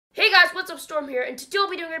guys, what's up, Storm here, and today I'll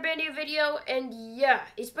be doing a brand new video, and yeah,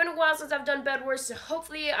 it's been a while since I've done Bedwars, so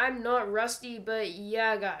hopefully I'm not rusty, but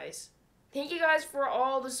yeah, guys. Thank you guys for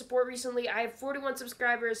all the support recently. I have 41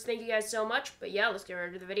 subscribers, thank you guys so much, but yeah, let's get right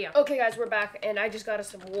into the video. Okay guys, we're back, and I just got us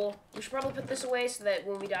some wool. We should probably put this away so that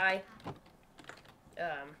when we die,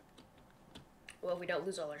 well, we don't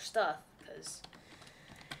lose all our stuff, because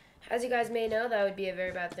as you guys may know, that would be a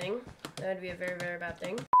very bad thing. That would be a very, very bad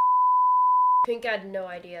thing. Pink had no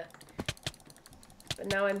idea.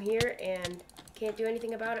 But now I'm here and can't do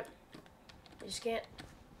anything about it. I just can't.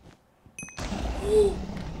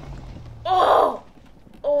 Oh!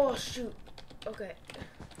 Oh, shoot. Okay.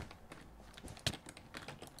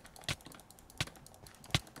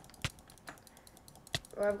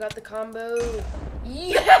 Oh, I've got the combo.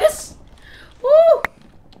 Yes! Woo!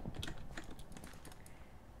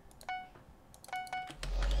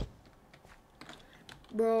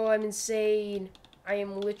 Bro, I'm insane. I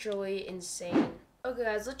am literally insane. Okay,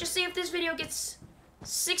 guys, let's just see if this video gets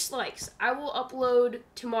 6 likes. I will upload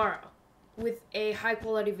tomorrow with a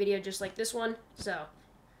high-quality video just like this one. So,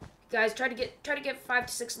 guys, try to get 5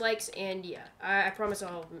 to 6 likes, and yeah, I promise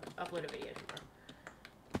I'll upload a video tomorrow.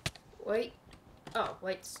 Wait. Oh,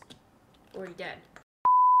 White's already dead.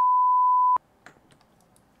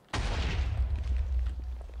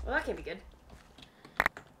 Well, that can't be good.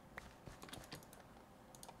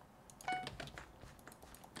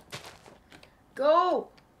 Go!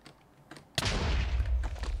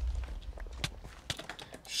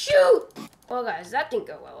 Shoot! Well, guys, that didn't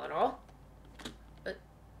go well at all. But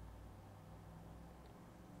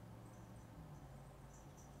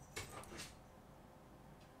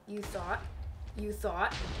you thought.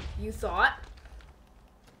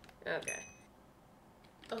 Okay.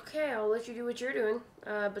 Okay, I'll let you do what you're doing.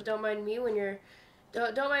 But don't mind me when you're.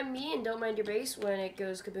 Don't mind me and don't mind your base when it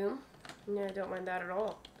goes kaboom. No, don't mind that at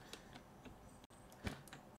all.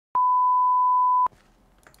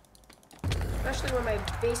 Especially when my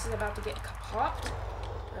base is about to get popped.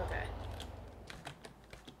 Okay.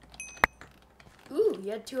 Ooh,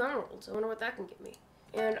 you had 2 emeralds. I wonder what that can give me.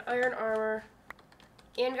 And iron armor.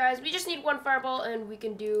 And guys, we just need 1 fireball, and we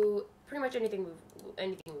can do pretty much anything we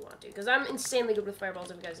want to. Because I'm insanely good with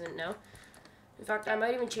fireballs, if you guys didn't know. In fact, I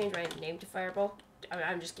might even change my name to Fireball.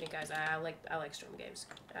 I'm just kidding, guys. I like Storm games.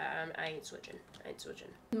 I ain't switching.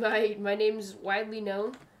 My name's widely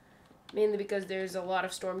known. Mainly because there's a lot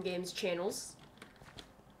of Storm Games channels.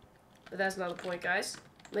 But that's not the point, guys.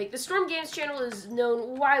 Like, the Storm Games channel is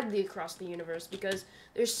known widely across the universe because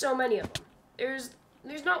there's so many of them.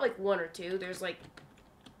 There's not like 1 or 2. There's like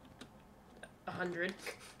 100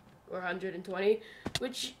 or 120,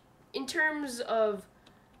 which in terms of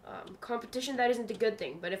competition, that isn't a good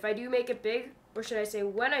thing. But if I do make it big, or should I say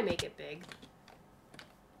when I make it big,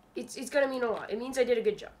 it's gonna mean a lot. It means I did a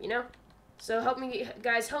good job, you know? So help me,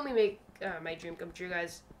 guys, help me make my dream come true,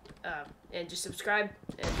 guys. And just subscribe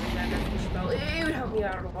and hit that notification bell. It would help me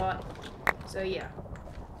out a lot. So yeah.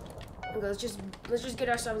 Okay, let's just get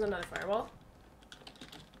ourselves another fireball.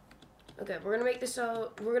 Okay, we're gonna make this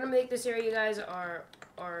area, you guys,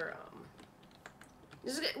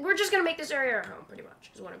 we're just gonna make this area our home, pretty much,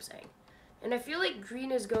 is what I'm saying. And I feel like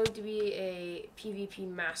green is going to be a PvP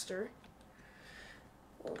master.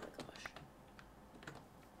 Oh my gosh.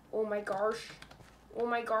 Oh my gosh. Oh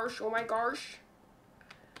my gosh. Oh my gosh.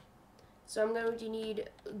 So I'm going to need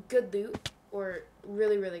good loot, or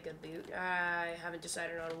really, really good loot. I haven't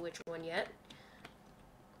decided on which one yet.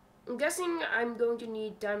 I'm guessing I'm going to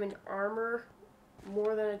need diamond armor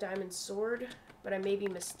more than a diamond sword, but I may be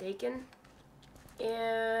mistaken.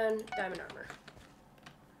 And diamond armor.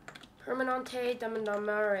 Permanente diamond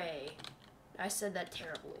armor. I said that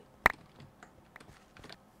terribly.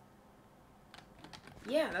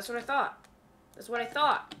 Yeah, that's what I thought. That's what I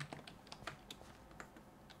thought.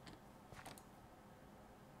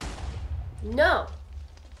 No.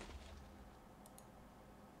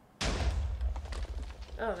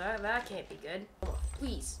 Oh, that can't be good. Oh,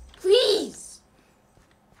 please. Please!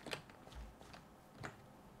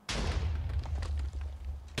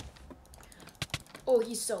 Oh,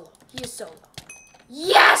 he's so low. He is so low.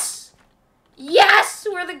 Yes! Yes!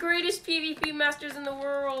 We're the greatest PvP masters in the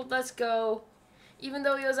world. Let's go. Even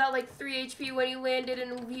though he was at like 3 HP when he landed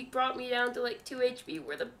and he brought me down to like 2 HP,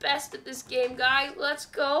 we're the best at this game, guys. Let's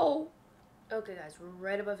go. Okay, guys, we're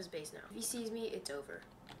right above his base now. If he sees me, it's over.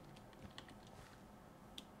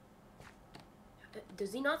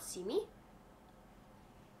 Does he not see me?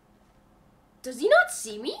 Does he not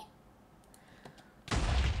see me?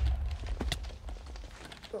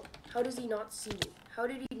 Oh, how does he not see me? How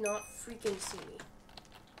did he not freaking see me?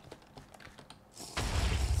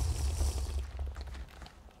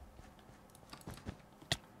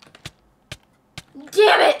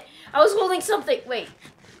 Damn it! I was holding something. Wait.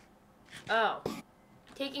 Oh.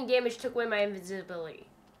 Taking damage took away my invisibility.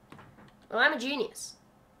 Well, I'm a genius.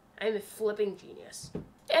 I'm a flipping genius.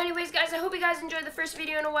 Anyways, guys, I hope you guys enjoyed the first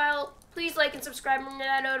video in a while. Please like and subscribe and ring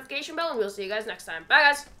that notification bell, and we'll see you guys next time. Bye,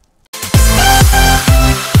 guys!